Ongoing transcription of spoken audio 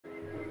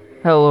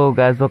Hello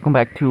guys, welcome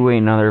back to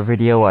another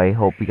video. I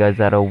hope you guys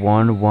had a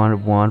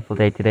wonderful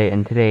day today,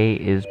 and today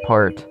is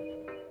part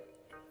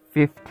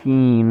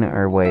 15,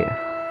 or wait,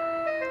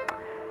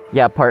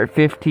 yeah, part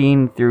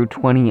 15 through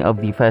 20 of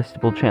the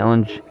festival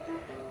challenge.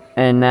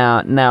 And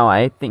now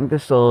I think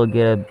this will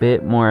get a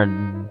bit more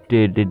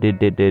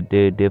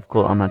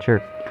difficult, I'm not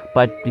sure.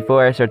 But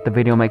before I start the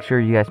video, make sure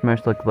you guys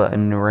smash the like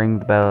button, ring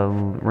the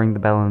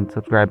bell and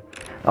subscribe.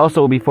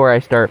 Also, before I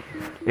start,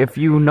 if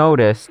you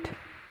noticed,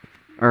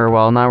 or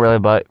well, not really,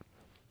 but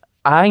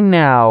I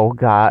now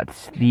got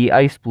the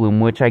Ice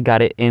Bloom, which I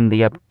got it in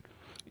the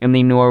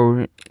new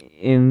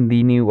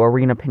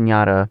Arena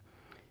Pinata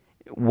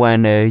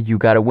when you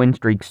got a win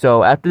streak.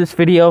 So after this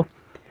video,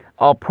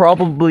 I'll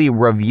probably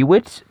review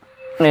it,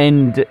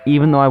 and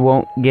even though I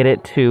won't get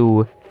it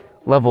to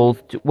levels,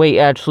 wait,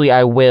 actually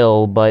I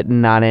will, but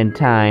not in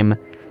time.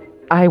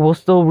 I will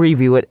still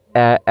review it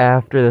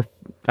after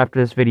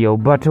this video.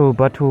 But with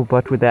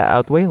that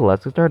out the way,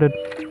 let's get started.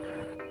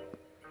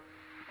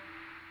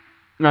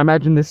 I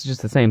imagine this is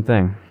just the same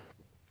thing.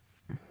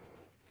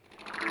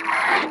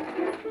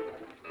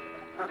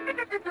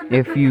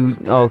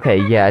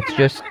 Okay, yeah, it's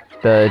just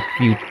the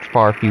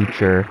far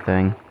future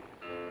thing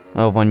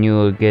of when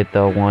you get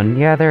the one.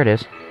 Yeah, there it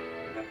is.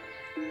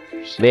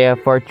 They have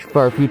far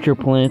future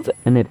planets,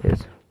 and it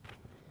is.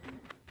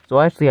 So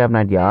I actually have an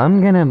idea.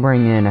 I'm gonna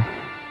bring in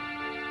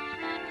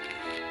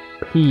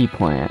pea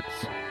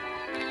plants.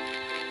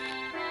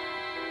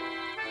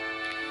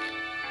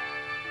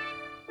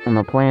 And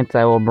the plants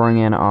I will bring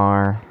in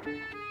are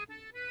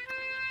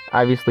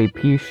obviously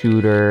pea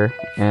shooter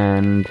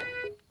and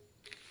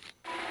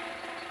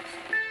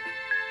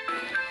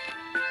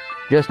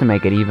just to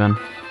make it even.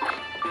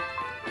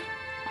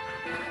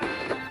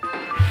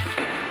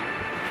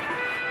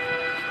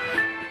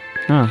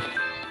 Huh.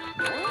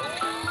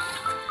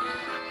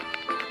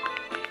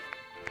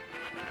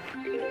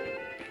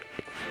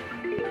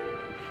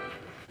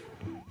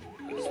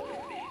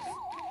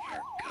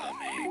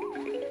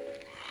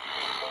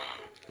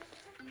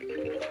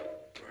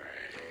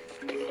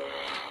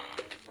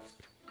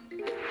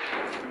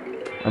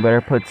 I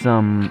better put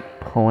some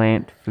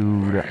plant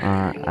food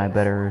on. I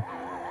better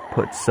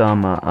put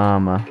some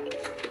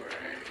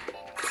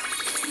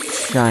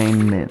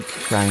shine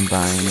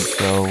vine,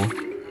 so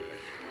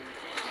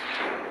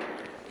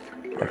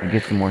I can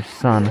get some more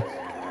sun.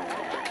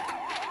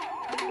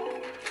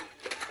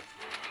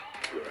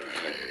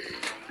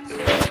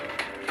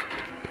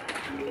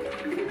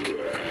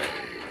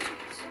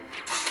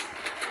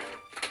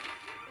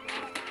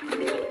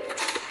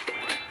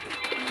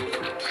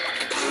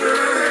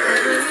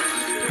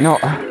 No,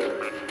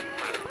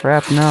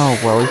 crap, no.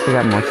 Well, at least I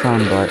got more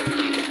sun, but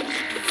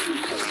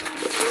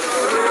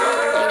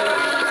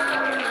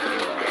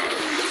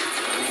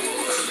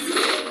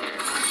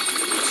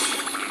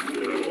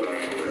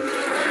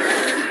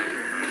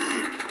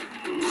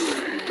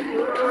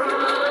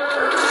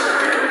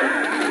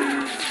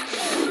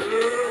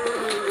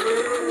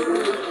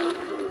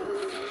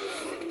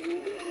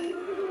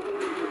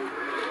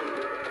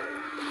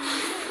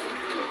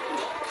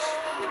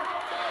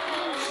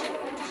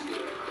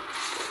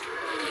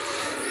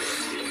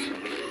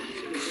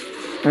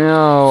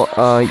no,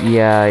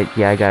 yeah,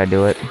 I gotta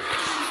do it.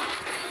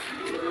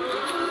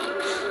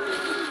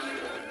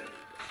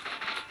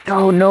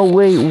 Oh, no,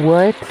 wait,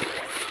 what?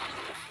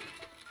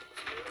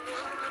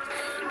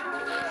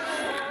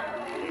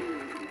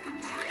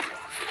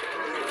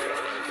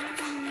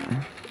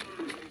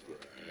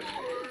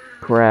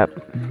 Crap.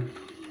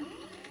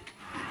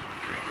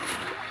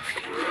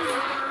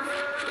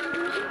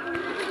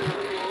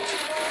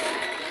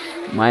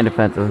 My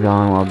defense is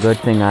gone. Well, good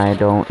thing I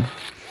don't.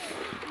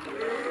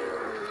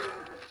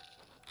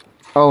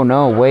 Oh,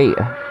 no, wait.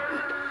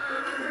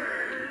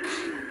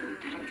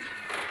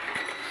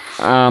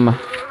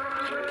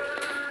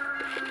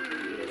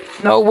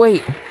 No,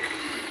 wait.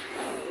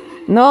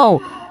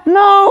 No!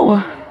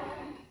 No!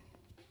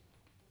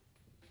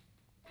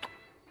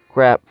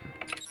 Crap.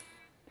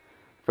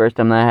 First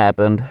time that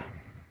happened.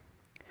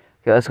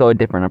 Okay, let's go a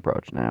different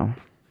approach now.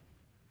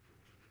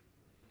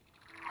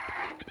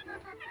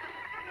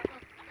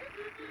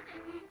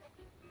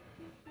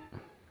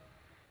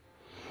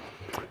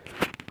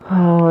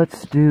 Oh,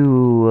 let's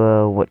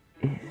do, what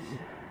is...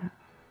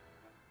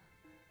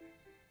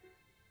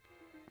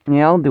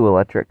 Yeah, I'll do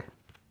electric.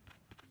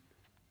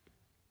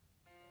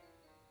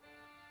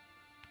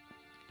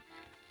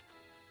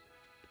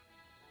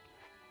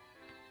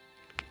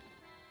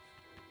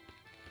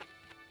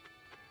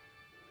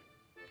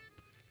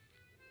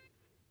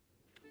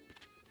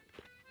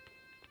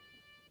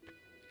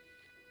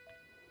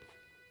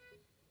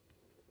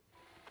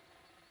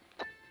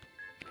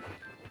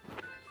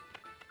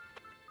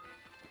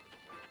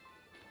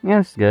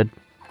 Yeah, it's good.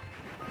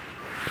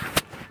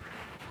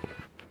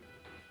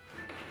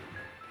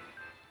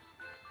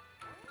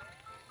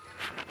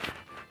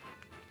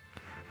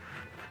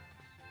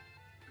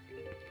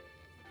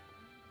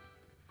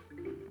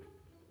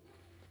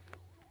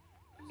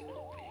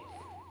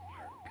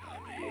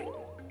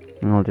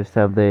 And I'll just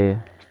have the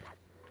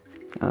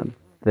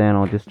then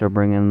I'll just start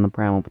bringing in the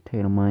primal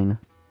potato mine.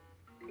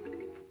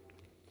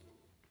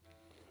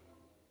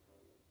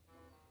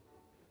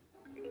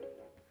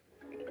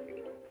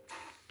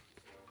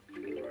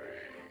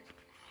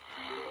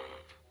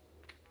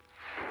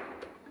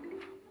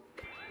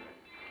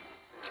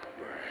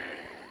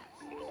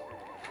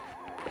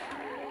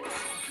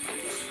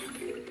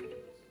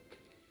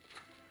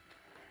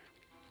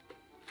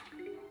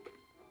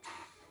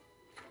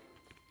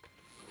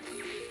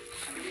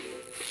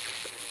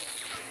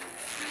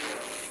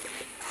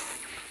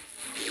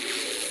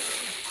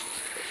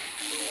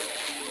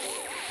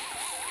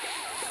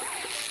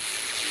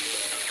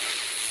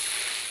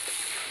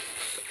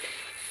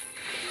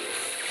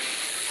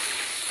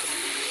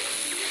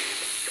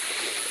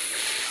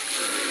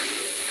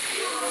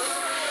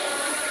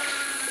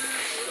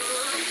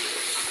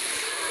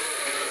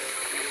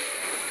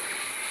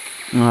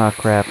 Oh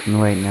crap,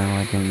 wait, no,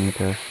 I didn't need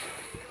to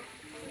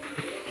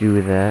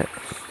do that.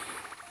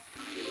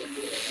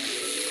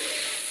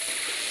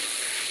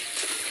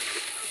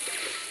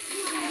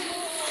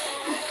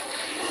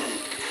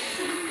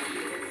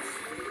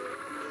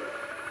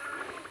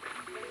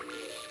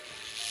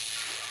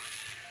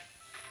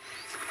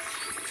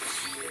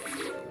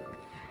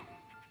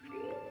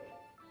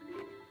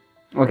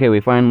 Okay, we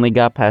finally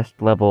got past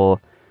level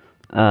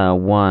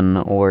 1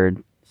 or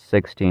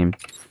 16.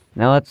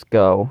 Now let's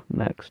go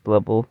next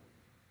level.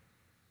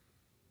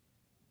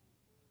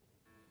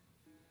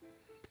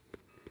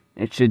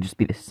 It should just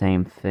be the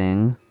same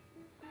thing.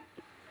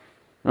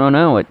 Oh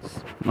no,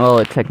 well,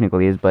 it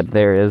technically is, but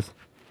there is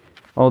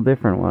all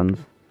different ones.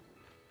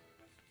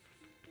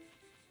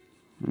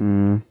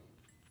 I'm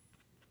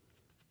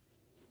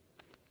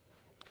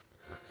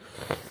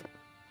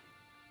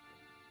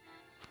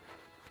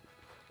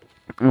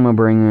gonna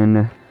bring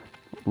in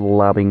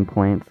lobbing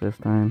plants this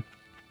time.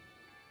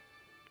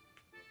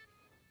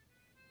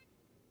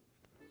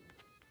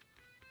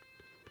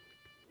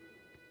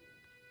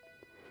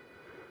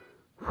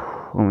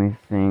 Let me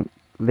think.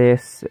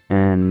 This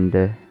and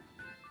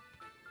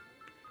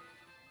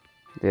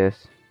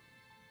this.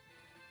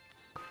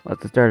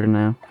 Let's start it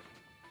now.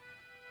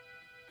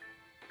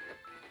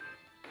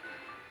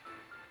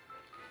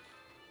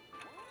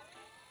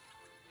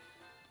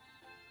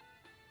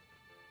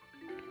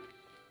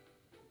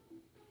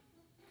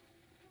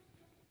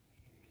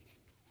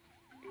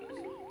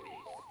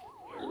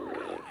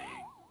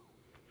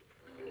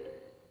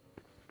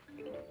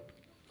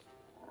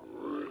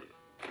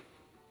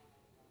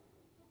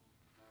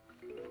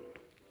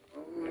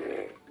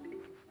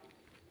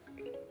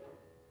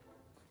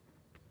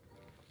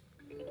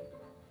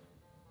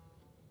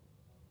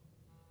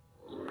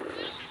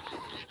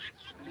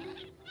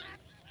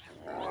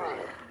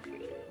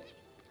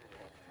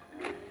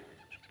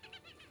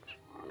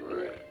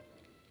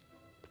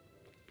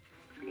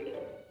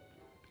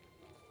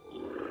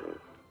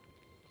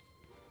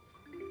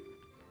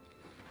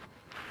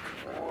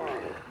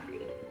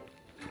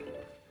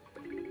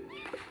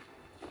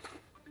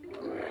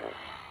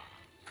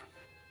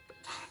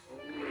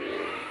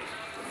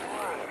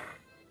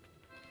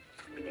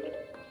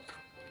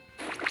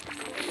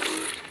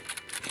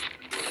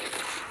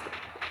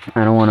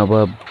 I don't want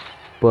to,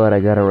 but I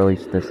gotta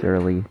release this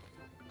early.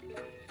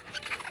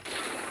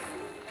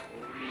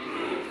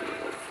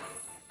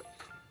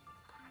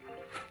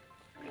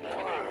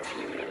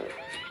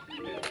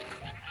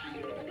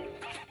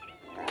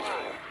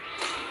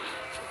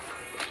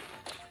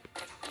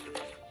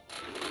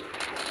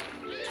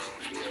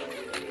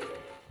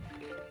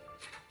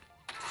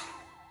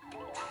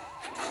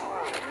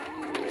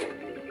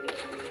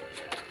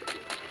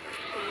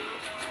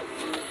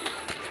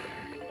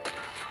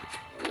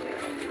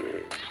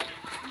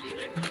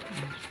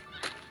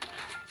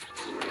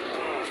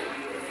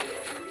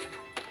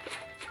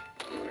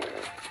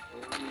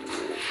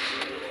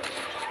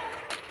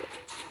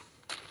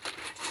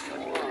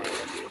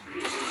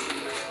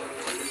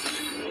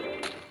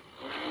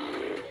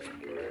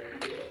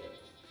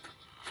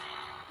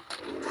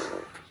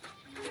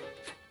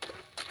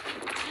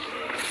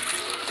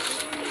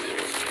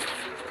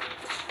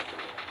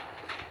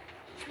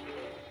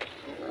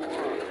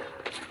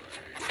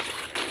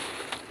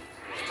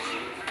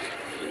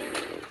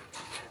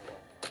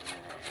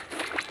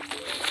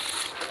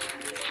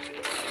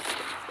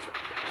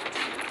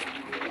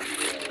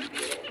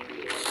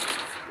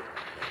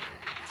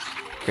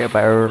 Yep,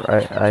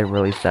 I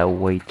released that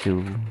way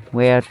too.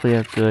 Wait, actually,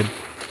 that's good.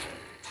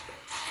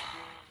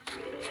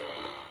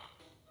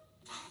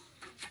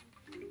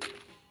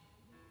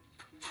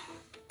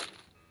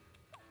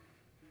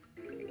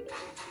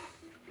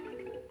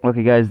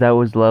 Okay, guys, that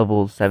was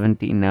level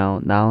 17. Now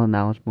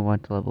let's move on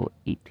to level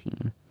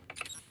 18.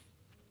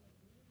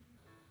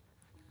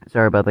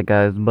 Sorry about that,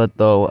 guys, but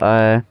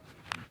though,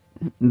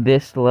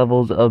 this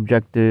level's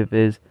objective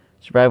is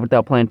survive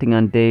without planting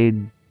on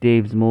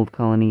Dave's mold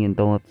colony and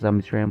don't let the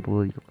zombies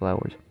trample your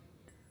flowers.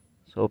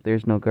 So if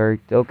there's no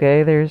guard,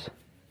 okay, there's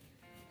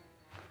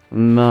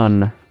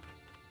none.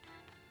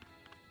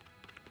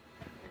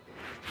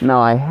 Now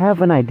I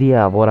have an idea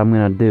of what I'm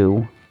gonna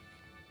do,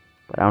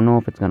 but I don't know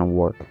if it's gonna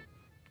work.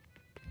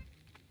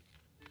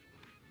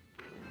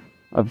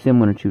 Obviously, I'm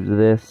gonna choose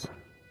this.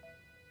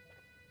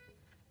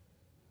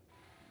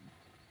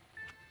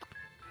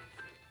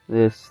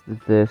 This,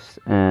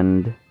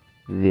 and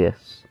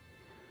this.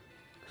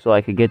 So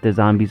I could get the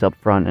zombies up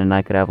front, and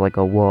I could have like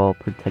a wall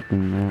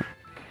protecting that.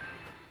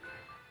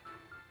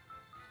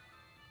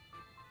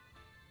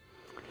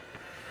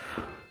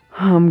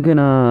 I'm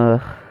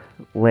gonna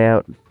lay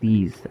out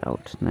these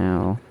out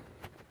now.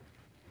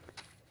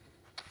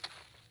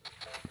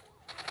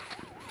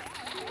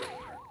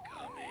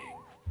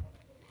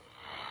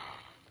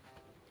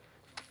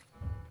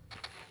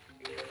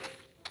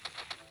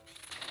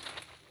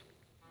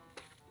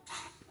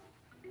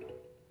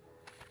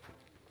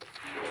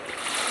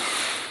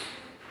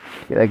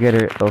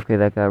 Okay,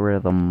 that got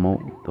rid of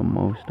most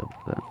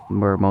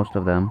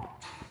of them.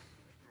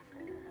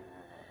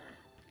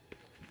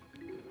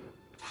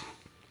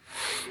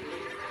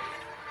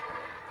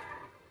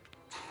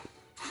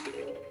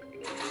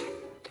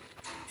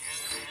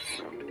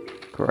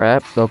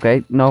 Crap.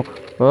 Okay. No.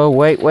 Oh,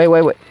 wait.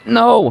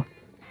 No!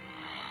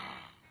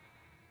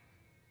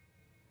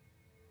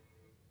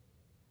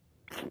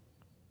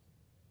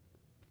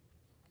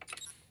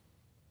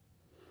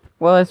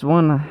 Well, that's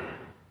one.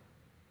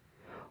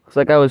 Looks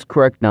like I was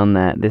correct on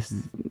that.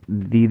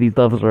 These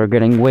levels are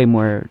getting way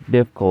more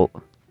difficult.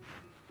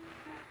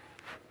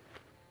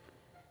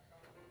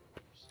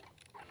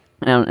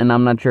 And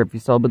I'm not sure if you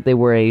saw, but they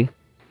were a,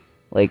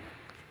 like,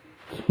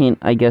 hint,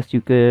 I guess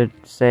you could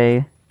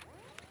say,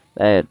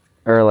 that,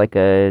 or like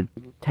a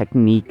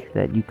technique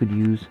that you could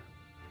use.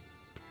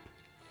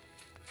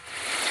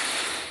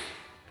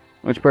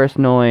 Which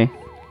personally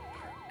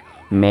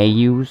may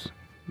use,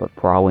 but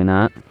probably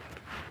not.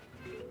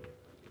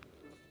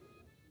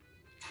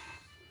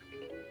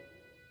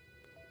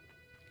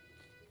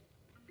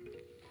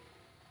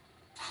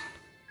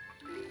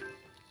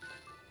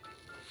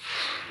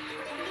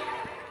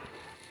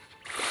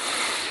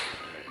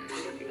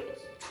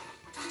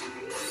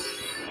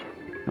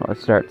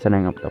 Let's start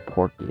setting up the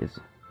porkies.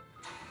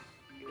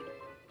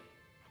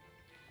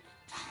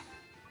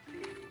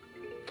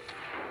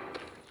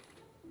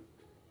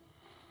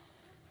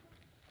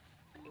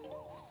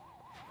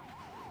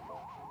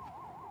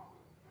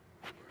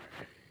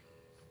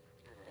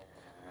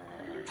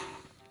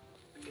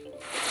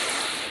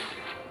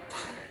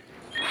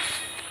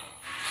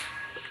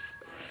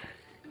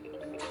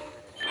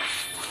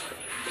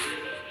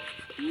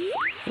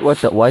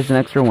 What's up? Why is an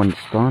extra one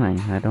spawning?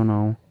 I don't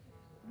know.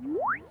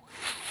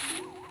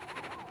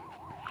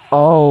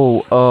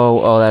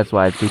 Oh, that's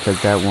why. It's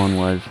because that one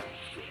was.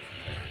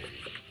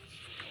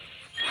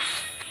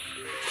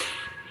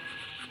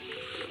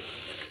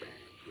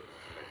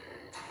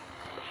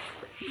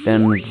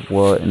 Then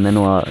what? And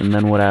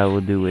then what I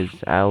will do is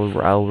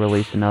I'll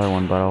release another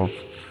one, but I'll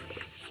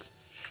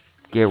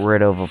get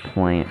rid of a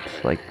plant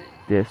like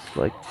this,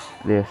 like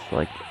this,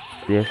 like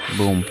this.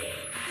 Boom.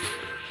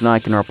 So now I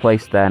can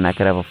replace that, and I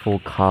could have a full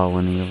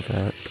colony of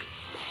that,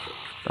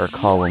 or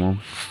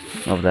column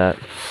of that.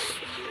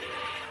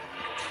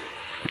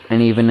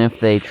 And even if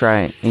they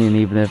try, and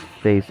even if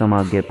they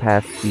somehow get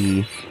past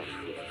the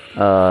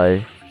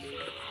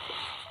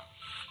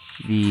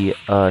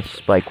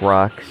spike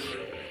rocks,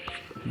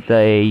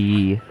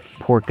 the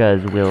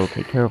porkas will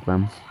take care of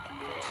them.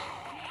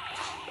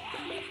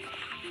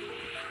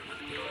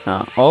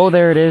 Oh,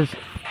 there it is.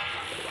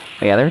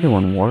 Oh, yeah, they're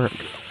doing work.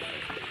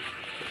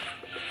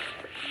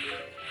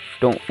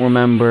 Don't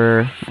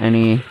remember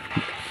any.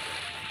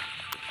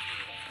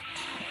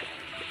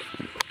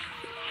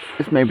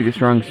 This may be the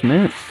strong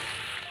smith.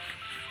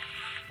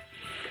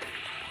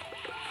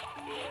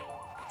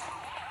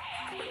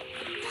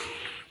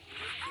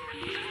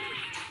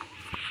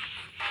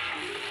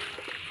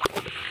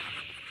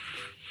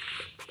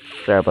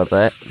 Sorry about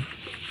that.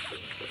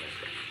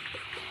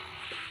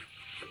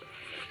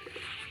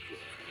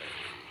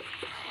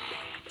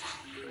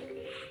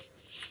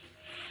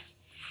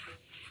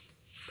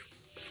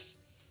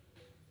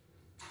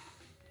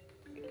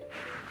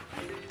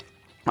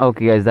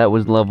 Okay, guys, that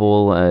was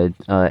level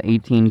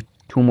 18.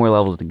 2 more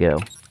levels to go.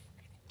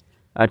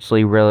 I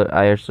actually really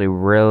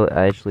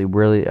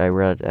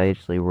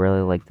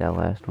like that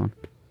last one.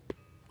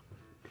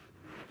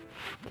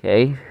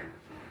 Okay.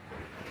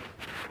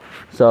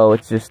 So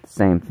it's just the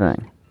same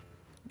thing.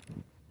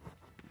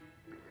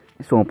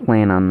 This won't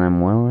plan on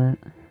them, will it?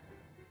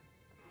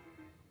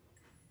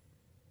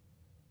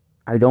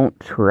 I don't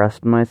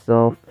trust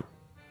myself,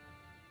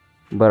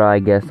 but I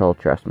guess I'll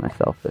trust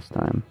myself this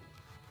time.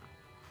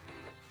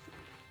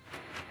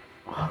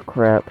 Oh,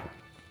 crap.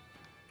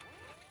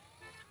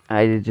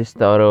 I just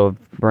thought of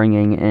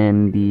bringing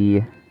in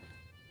the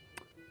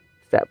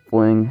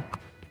sapling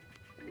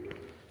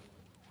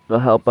to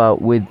help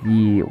out with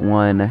the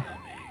one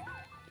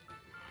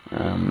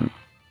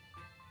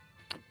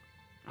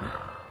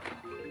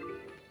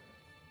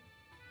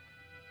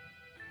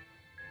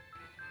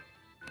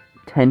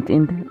tent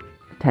imp.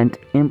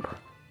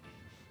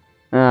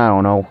 I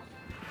don't know.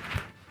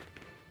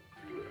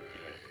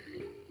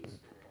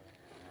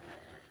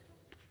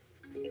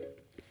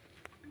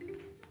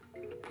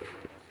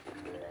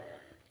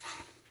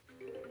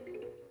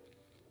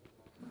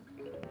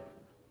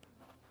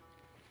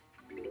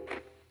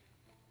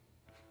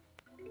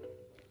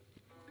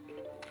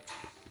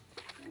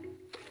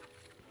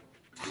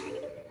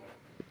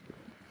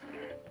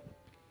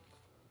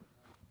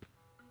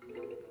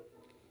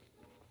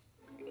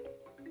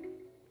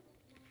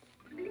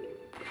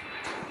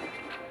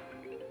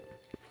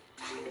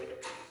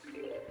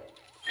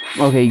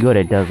 Okay, good,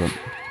 it doesn't.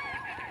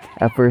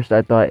 At first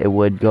I thought it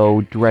would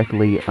go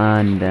directly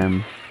on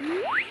them.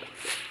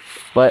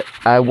 But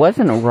I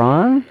wasn't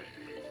wrong.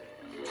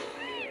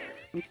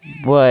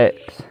 But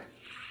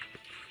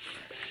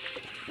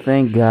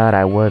thank God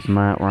I was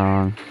not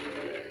wrong.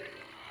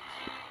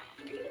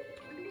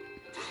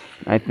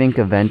 I think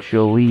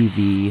eventually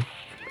the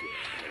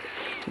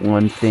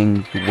one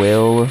things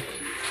will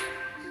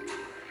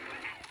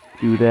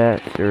do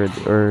that,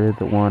 or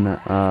the one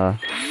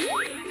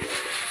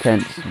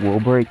tense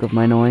will break of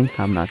my knowing.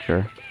 I'm not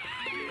sure.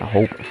 I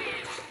hope.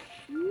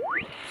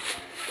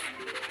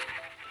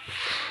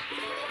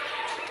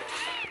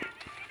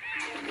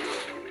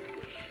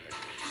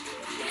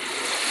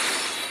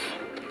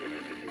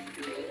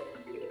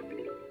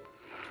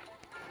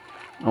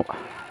 Oh.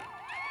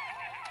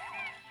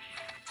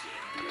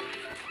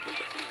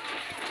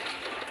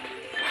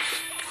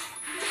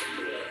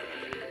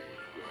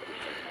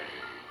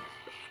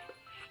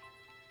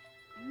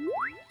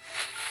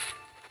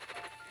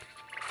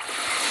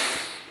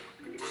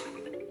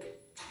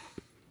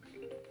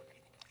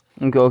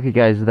 Okay,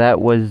 guys, that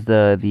was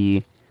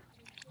the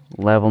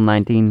level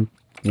 19.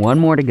 One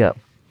more to go.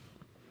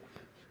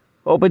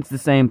 Hope it's the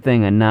same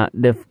thing and not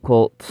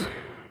difficult.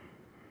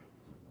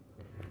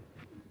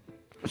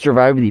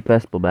 Survive the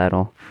festival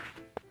battle.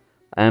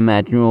 I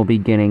imagine we'll be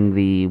getting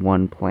the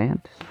one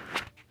plant.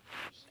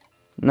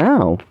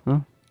 No. Huh?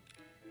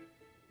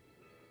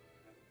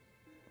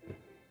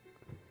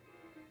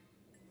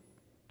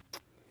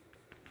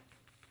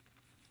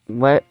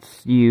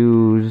 Let's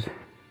use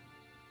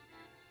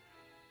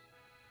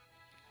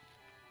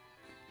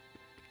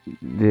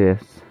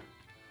this.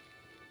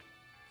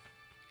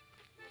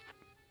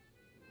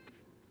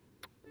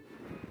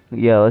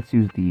 Yeah, let's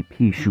use the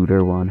pea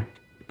shooter one.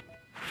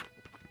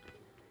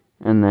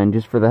 And then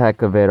just for the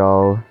heck of it,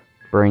 I'll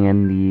bring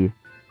in the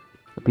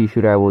pea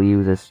shooter I will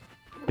use as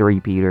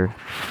 3-peater.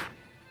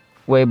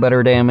 Way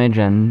better damage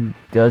and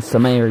does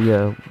some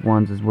area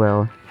ones as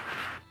well.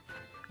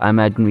 I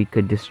imagine we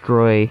could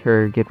destroy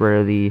or get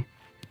rid of the...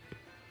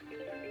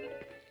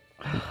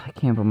 I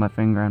can't put my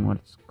finger on what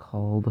it's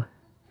called.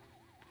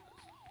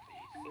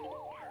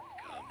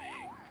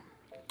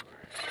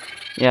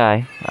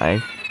 Yeah,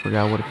 I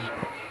forgot what it's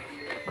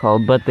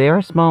called, but they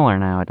are smaller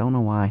now. I don't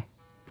know why.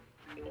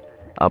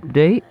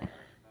 Update?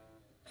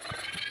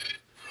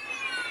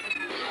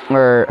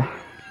 Or...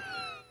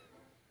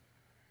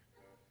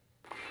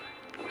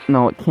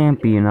 No, it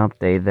can't be an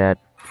update that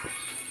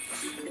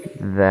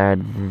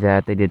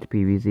they did to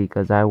PvZ,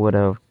 because I would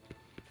have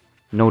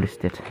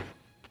noticed it.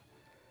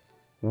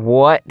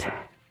 What?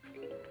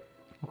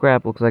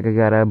 Crap, looks like I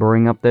gotta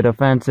bring up the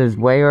defenses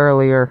way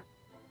earlier.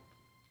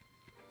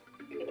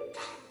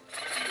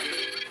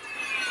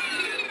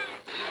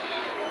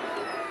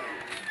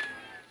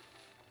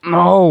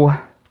 No!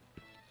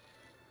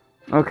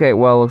 Okay,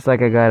 well, looks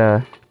like I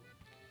gotta...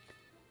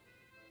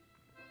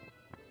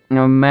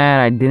 Oh man,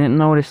 I didn't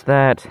notice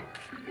that.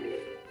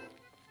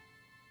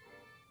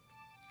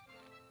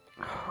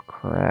 Oh,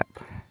 crap.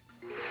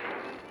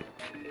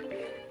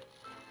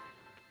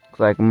 Looks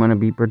like I'm gonna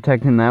be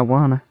protecting that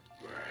one.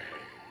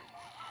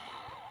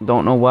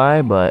 Don't know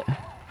why, but...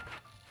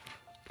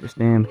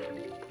 just am.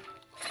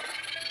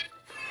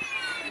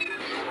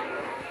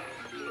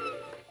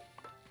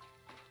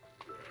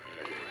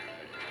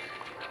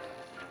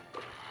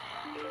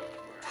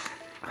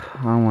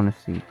 I want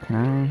to see,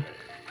 can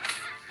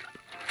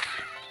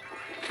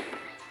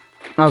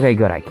I? Okay,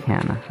 good, I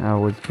can. I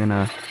was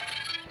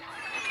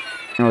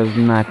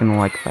not gonna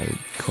like if I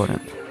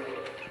couldn't.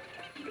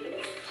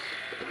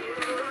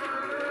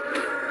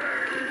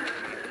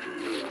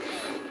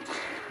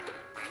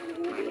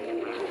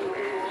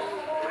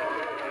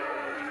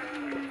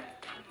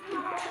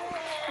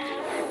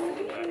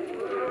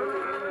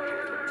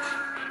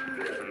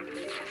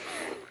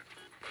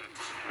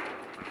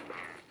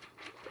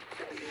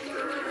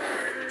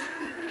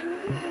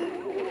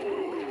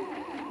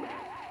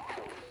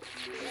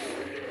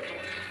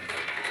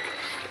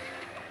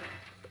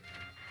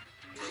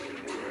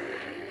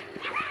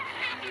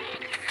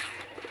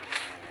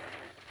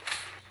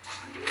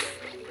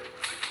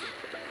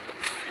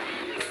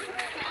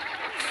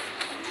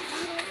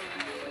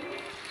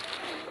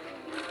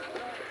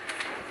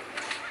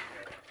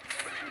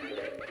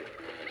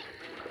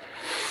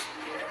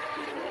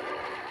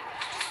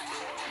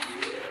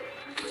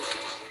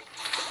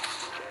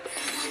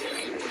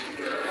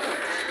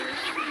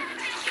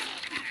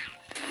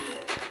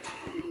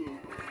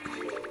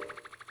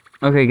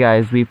 Okay,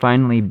 guys, we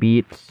finally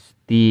beat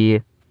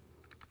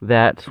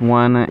that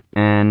one,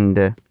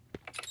 and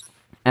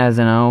as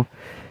an O.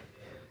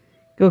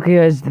 Okay,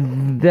 guys,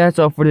 that's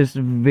all for this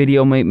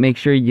video. Make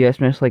sure you guys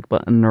smash the like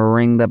button,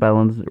 ring that bell,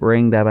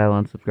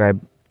 and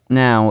subscribe.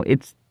 Now,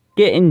 it's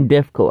getting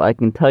difficult, I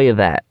can tell you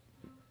that,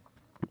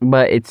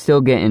 but it's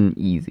still getting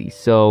easy.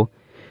 So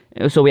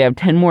we have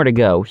 10 more to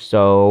go.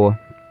 So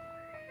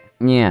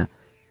yeah.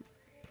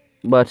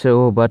 But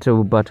with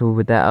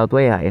that out of the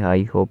way,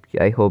 I hope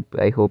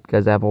you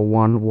guys have a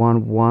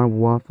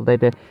wonderful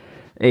day.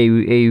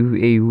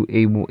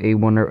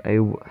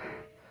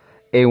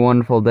 a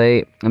wonderful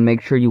day, and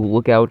make sure you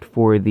look out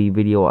for the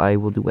video I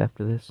will do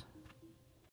after this.